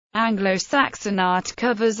Anglo-Saxon art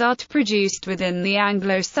covers art produced within the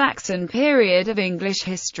Anglo-Saxon period of English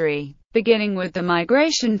history, beginning with the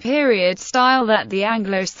migration period style that the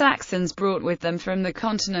Anglo-Saxons brought with them from the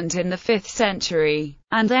continent in the 5th century,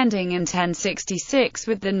 and ending in 1066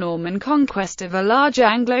 with the Norman conquest of a large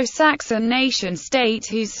Anglo-Saxon nation-state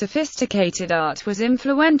whose sophisticated art was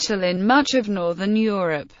influential in much of northern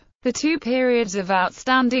Europe. The two periods of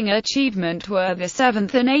outstanding achievement were the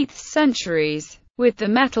 7th and 8th centuries, with the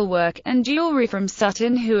metalwork and jewelry from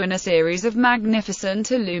Sutton Hoo and a series of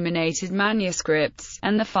magnificent illuminated manuscripts,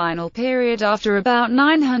 and the final period after about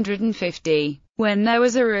 950, when there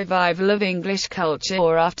was a revival of English culture,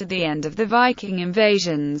 or after the end of the Viking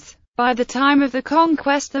invasions. By the time of the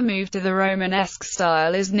conquest, the move to the Romanesque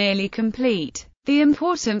style is nearly complete. The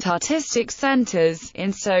important artistic centres,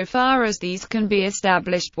 insofar as these can be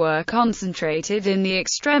established, were concentrated in the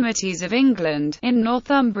extremities of England, in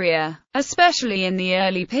Northumbria, especially in the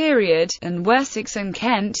early period, and Wessex and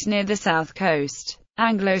Kent near the south coast.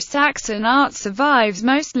 Anglo-Saxon art survives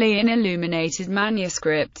mostly in illuminated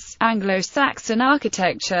manuscripts. Anglo-Saxon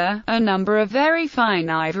architecture, a number of very fine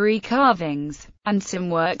ivory carvings, and some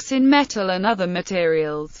works in metal and other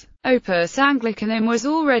materials. Opus Anglicanum was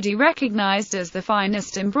already recognized as the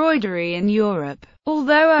finest embroidery in Europe.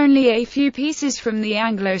 Although only a few pieces from the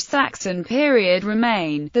Anglo-Saxon period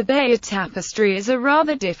remain, the Bayeux tapestry is a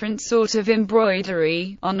rather different sort of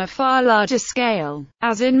embroidery, on a far larger scale.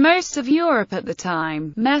 As in most of Europe at the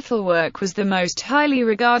time, metalwork was the most highly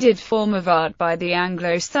regarded form of art by the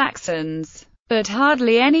Anglo-Saxons, but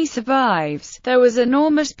hardly any survives. There was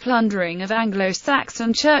enormous plundering of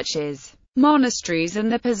Anglo-Saxon churches, monasteries and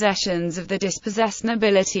the possessions of the dispossessed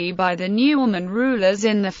nobility by the Norman rulers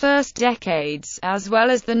in the first decades, as well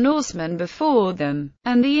as the Norsemen before them,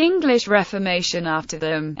 and the English Reformation after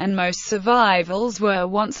them, and most survivals were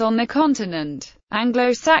once on the continent.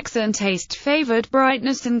 Anglo-Saxon taste favored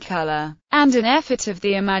brightness and color, and an effort of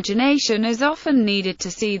the imagination is often needed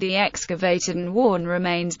to see the excavated and worn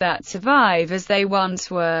remains that survive as they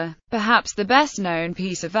once were. Perhaps the best-known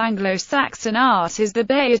piece of Anglo-Saxon art is the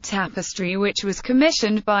Bayeux tapestry, which was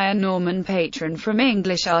commissioned by a Norman patron from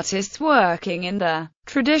English artists working in the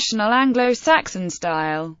traditional Anglo-Saxon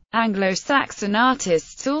style. Anglo-Saxon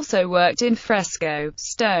artists also worked in fresco,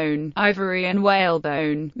 stone, ivory and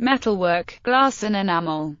whalebone, metalwork, glass and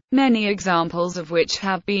enamel, many examples of which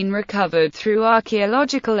have been recovered through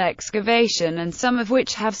archaeological excavation and some of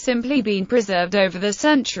which have simply been preserved over the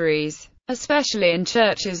centuries, especially in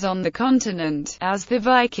churches on the continent, as the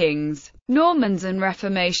Vikings, Normans and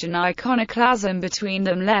Reformation iconoclasm between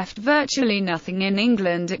them left virtually nothing in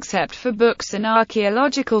England except for books and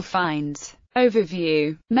archaeological finds.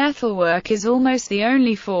 Overview. Metalwork is almost the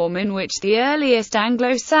only form in which the earliest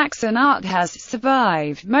Anglo-Saxon art has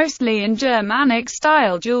survived, mostly in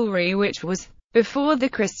Germanic-style jewelry, which was, before the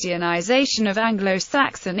Christianization of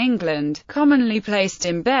Anglo-Saxon England, commonly placed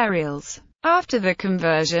in burials. After the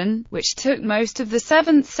conversion, which took most of the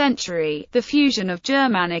 7th century, the fusion of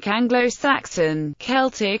Germanic, Anglo-Saxon,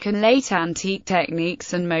 Celtic and late antique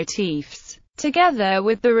techniques and motifs, together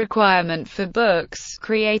with the requirement for books,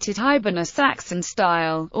 created Hiberno-Saxon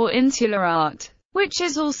style, or insular art, which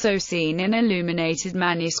is also seen in illuminated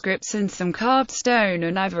manuscripts and some carved stone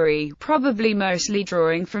and ivory, probably mostly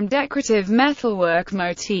drawing from decorative metalwork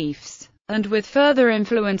motifs, and with further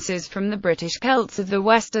influences from the British Celts of the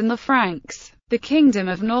West and the Franks. The Kingdom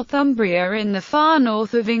of Northumbria in the far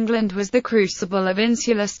north of England was the crucible of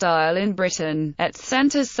insular style in Britain, at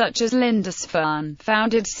centres such as Lindisfarne,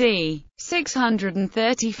 founded c.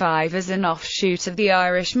 635 as an offshoot of the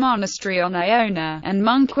Irish monastery on Iona, and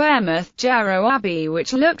Monkwearmouth, Jarrow Abbey,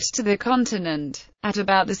 which looked to the continent. At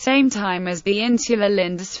about the same time as the insular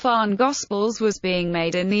Lindisfarne Gospels was being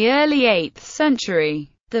made in the early 8th century,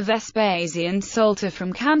 the Vespasian Psalter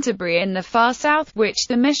from Canterbury in the far south, which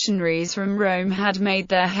the missionaries from Rome had made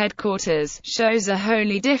their headquarters, shows a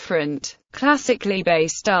wholly different, classically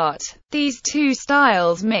based art. These two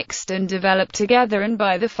styles mixed and developed together, and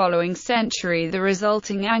by the following century the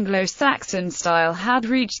resulting Anglo-Saxon style had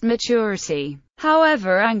reached maturity.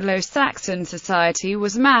 However, Anglo-Saxon society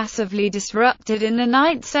was massively disrupted in the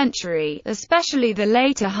 9th century, especially the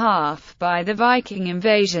later half, by the Viking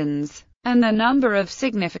invasions, and the number of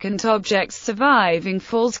significant objects surviving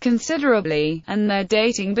falls considerably, and their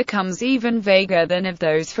dating becomes even vaguer than of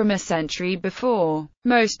those from a century before.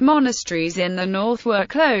 Most monasteries in the north were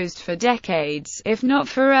closed for decades, if not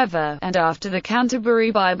forever, and after the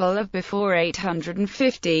Canterbury Bible of before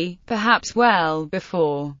 850, perhaps well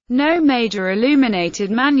before, no major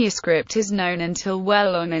illuminated manuscript is known until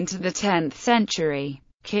well on into the 10th century.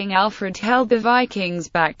 King Alfred held the Vikings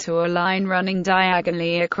back to a line running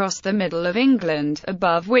diagonally across the middle of England,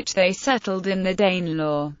 above which they settled in the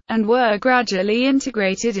Danelaw, and were gradually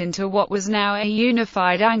integrated into what was now a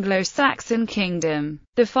unified Anglo-Saxon kingdom.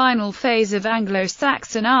 The final phase of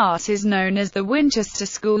Anglo-Saxon art is known as the Winchester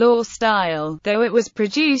School or style, though it was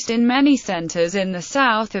produced in many centres in the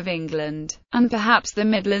south of England, and perhaps the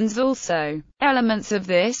Midlands also. Elements of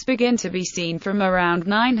this begin to be seen from around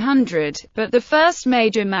 900, but the first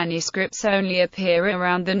major manuscripts only appear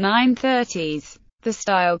around the 930s. The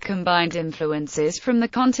style combined influences from the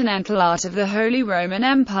continental art of the Holy Roman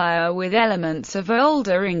Empire with elements of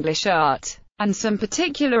older English art, and some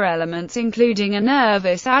particular elements including a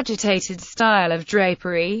nervous agitated style of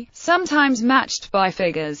drapery, sometimes matched by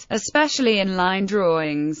figures, especially in line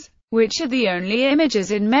drawings, which are the only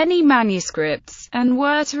images in many manuscripts, and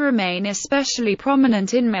were to remain especially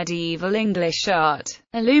prominent in medieval English art.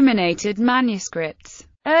 Illuminated manuscripts.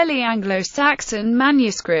 Early Anglo-Saxon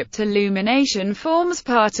manuscript illumination forms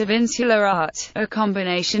part of insular art, a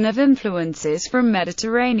combination of influences from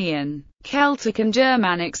Mediterranean, Celtic and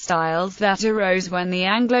Germanic styles that arose when the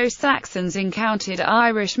Anglo-Saxons encountered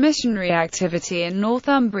Irish missionary activity in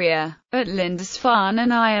Northumbria, at Lindisfarne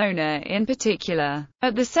and Iona in particular.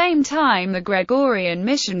 At the same time, the Gregorian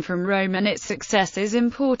mission from Rome and its successors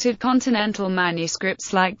imported continental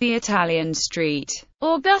manuscripts like the Italian Street,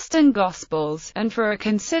 Augustan Gospels, and for a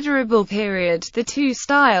considerable period the two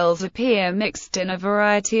styles appear mixed in a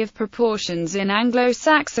variety of proportions in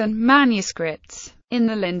Anglo-Saxon manuscripts. In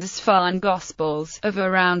the Lindisfarne Gospels, of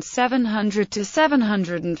around 700 to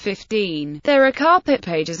 715, there are carpet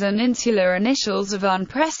pages and insular initials of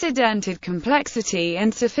unprecedented complexity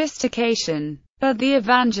and sophistication. But the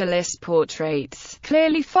evangelist portraits,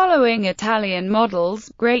 clearly following Italian models,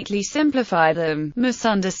 greatly simplify them,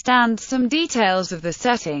 misunderstand some details of the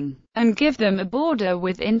setting, and give them a border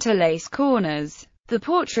with interlaced corners. The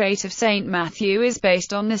portrait of Saint Matthew is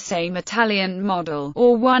based on the same Italian model,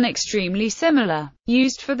 or one extremely similar,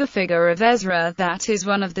 used for the figure of Ezra, that is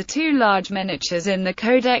one of the two large miniatures in the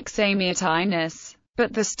Codex Amiatinus.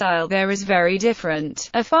 But the style there is very different,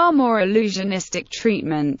 a far more illusionistic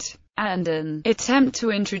treatment, and an attempt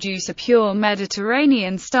to introduce a pure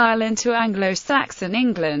Mediterranean style into Anglo-Saxon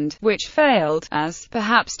England, which failed, as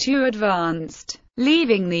perhaps too advanced,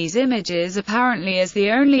 leaving these images apparently as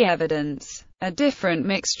the only evidence. A different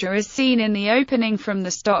mixture is seen in the opening from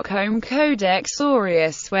the Stockholm Codex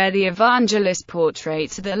Aureus, where the evangelist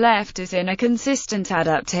portrait to the left is in a consistent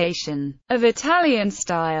adaptation of Italian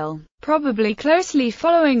style, probably closely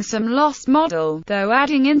following some lost model, though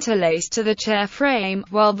adding interlace to the chair frame,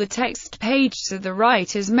 while the text page to the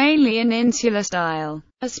right is mainly in insular style,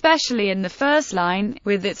 especially in the first line,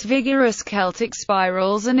 with its vigorous Celtic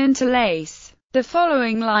spirals and interlace. The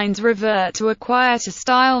following lines revert to a quieter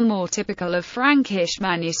style more typical of Frankish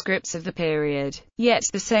manuscripts of the period, yet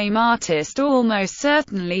the same artist almost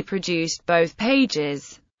certainly produced both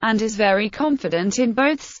pages, and is very confident in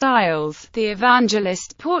both styles. The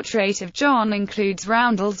evangelist portrait of John includes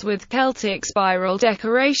roundels with Celtic spiral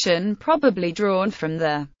decoration, probably drawn from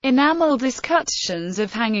the enameled escutcheons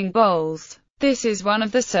of hanging bowls. This is one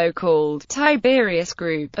of the so-called Tiberius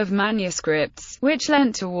group of manuscripts, which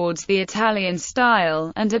lent towards the Italian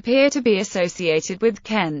style, and appear to be associated with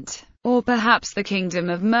Kent, or perhaps the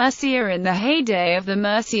kingdom of Mercia in the heyday of the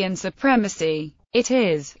Mercian supremacy. It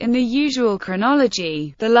is, in the usual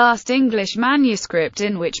chronology, the last English manuscript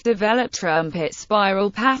in which developed trumpet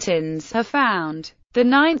spiral patterns are found. The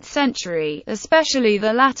 9th century, especially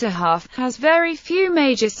the latter half, has very few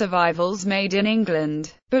major survivals made in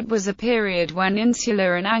England, but was a period when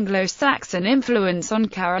insular and Anglo-Saxon influence on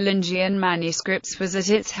Carolingian manuscripts was at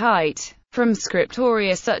its height. From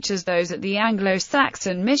scriptoria such as those at the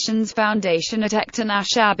Anglo-Saxon Missions Foundation at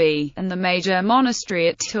Ecton-Ash Abbey, and the major monastery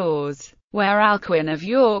at Tours, where Alcuin of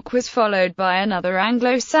York was followed by another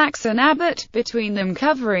Anglo-Saxon abbot, between them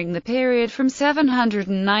covering the period from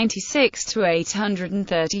 796 to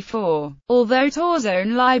 834. Although Tours'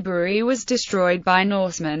 own library was destroyed by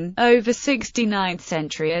Norsemen, over 69th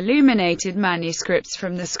century illuminated manuscripts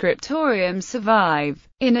from the scriptorium survive,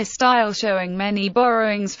 in a style showing many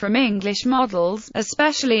borrowings from English models,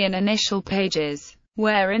 especially in initial pages,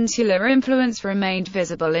 where insular influence remained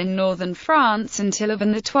visible in northern France until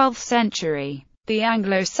in the 12th century. The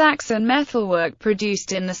Anglo-Saxon metalwork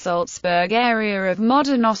produced in the Salzburg area of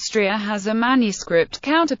modern Austria has a manuscript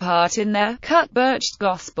counterpart in the cut birched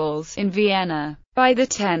Gospels in Vienna. By the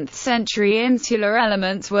 10th century, insular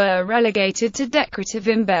elements were relegated to decorative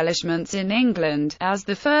embellishments in England, as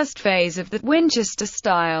the first phase of the Winchester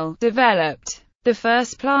style developed. The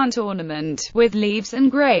first plant ornament, with leaves and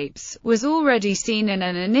grapes, was already seen in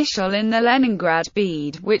an initial in the Leningrad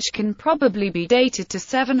bead, which can probably be dated to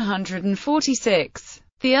 746.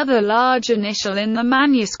 The other large initial in the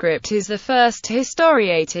manuscript is the first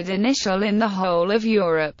historiated initial in the whole of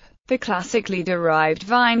Europe. The classically derived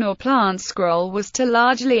vine or plant scroll was to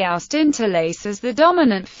largely oust interlace as the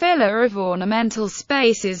dominant filler of ornamental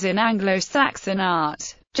spaces in Anglo-Saxon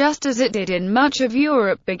art, just as it did in much of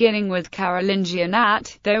Europe beginning with Carolingian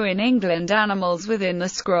art, though in England animals within the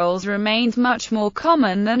scrolls remained much more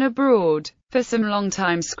common than abroad. For some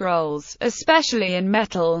long-time scrolls, especially in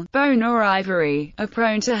metal, bone or ivory, are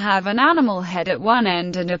prone to have an animal head at one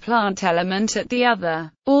end and a plant element at the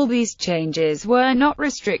other. All these changes were not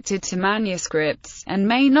restricted to manuscripts, and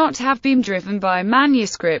may not have been driven by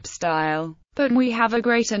manuscript style. But we have a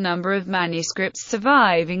greater number of manuscripts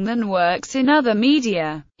surviving than works in other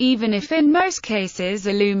media, even if in most cases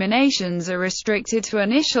illuminations are restricted to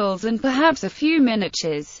initials and perhaps a few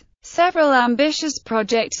miniatures. Several ambitious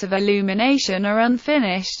projects of illumination are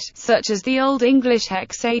unfinished, such as the Old English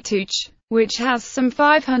hexatuch, which has some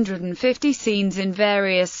 550 scenes in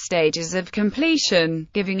various stages of completion,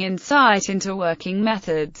 giving insight into working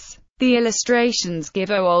methods. The illustrations give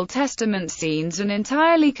Old Testament scenes an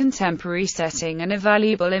entirely contemporary setting and are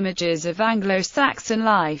valuable images of Anglo-Saxon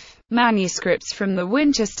life. Manuscripts from the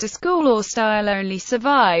Winchester school or style only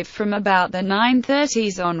survive from about the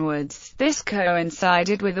 930s onwards. This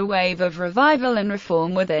coincided with a wave of revival and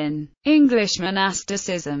reform within English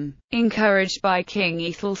monasticism, encouraged by King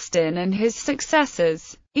Æthelstan and his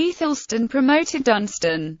successors. Æthelstan promoted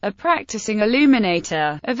Dunstan, a practicing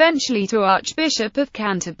illuminator, eventually to Archbishop of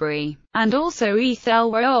Canterbury, and also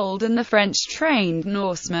Æthelwold and the French-trained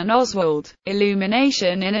Norseman Oswald.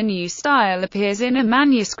 Illumination in a new style appears in a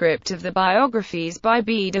manuscript of the biographies by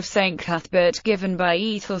Bede of St. Cuthbert given by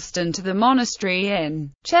Æthelstan to the monastery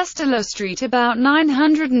in Chester Street about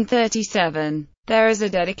 937. There is a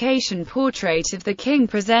dedication portrait of the king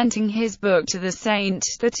presenting his book to the saint,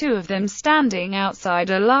 the two of them standing outside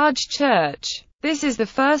a large church. This is the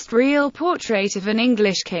first real portrait of an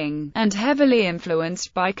English king, and heavily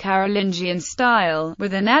influenced by Carolingian style,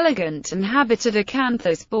 with an elegant and habited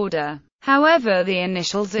acanthus border. However, the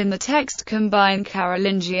initials in the text combine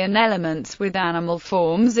Carolingian elements with animal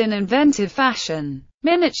forms in inventive fashion.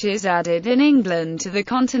 Miniatures added in England to the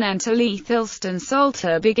continental Æthelstan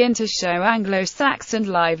Psalter begin to show Anglo-Saxon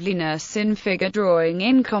liveliness in figure drawing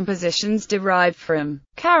in compositions derived from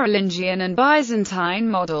Carolingian and Byzantine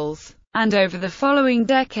models. And over the following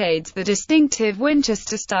decades the distinctive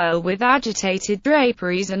Winchester style with agitated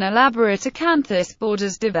draperies and elaborate acanthus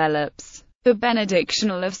borders develops. The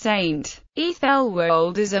Benedictional of St.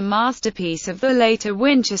 Æthelwold is a masterpiece of the later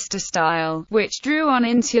Winchester style, which drew on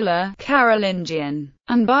insular, Carolingian,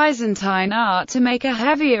 and Byzantine art to make a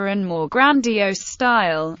heavier and more grandiose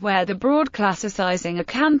style, where the broad classicizing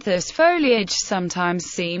acanthus foliage sometimes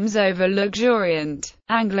seems over-luxuriant.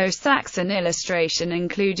 Anglo-Saxon illustration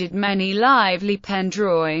included many lively pen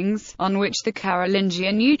drawings, on which the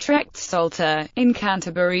Carolingian Utrecht Psalter, in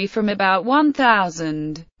Canterbury from about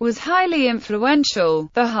 1000, was highly influential.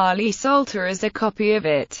 The Harley Psalter is a copy of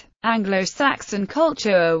it. Anglo-Saxon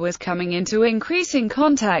culture was coming into increasing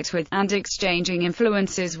contact with, and exchanging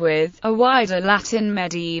influences with, a wider Latin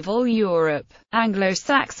medieval Europe.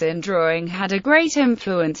 Anglo-Saxon drawing had a great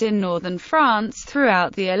influence in northern France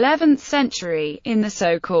throughout the 11th century, in the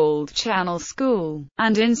so-called Channel School,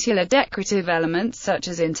 and insular decorative elements such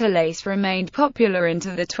as interlace remained popular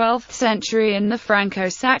into the 12th century in the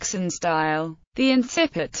Franco-Saxon style. The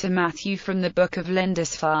incipit to Matthew from the Book of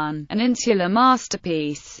Lindisfarne, an insular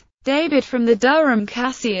masterpiece. David from the Durham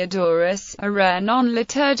Cassiodorus, a rare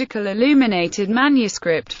non-liturgical illuminated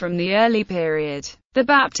manuscript from the early period. The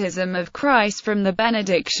Baptism of Christ from the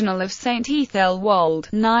Benedictional of St.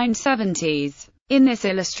 Æthelwold, 970s. In this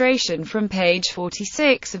illustration from page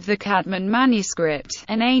 46 of the Cadman manuscript,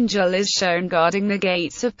 an angel is shown guarding the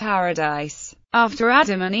gates of paradise, after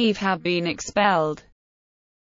Adam and Eve have been expelled.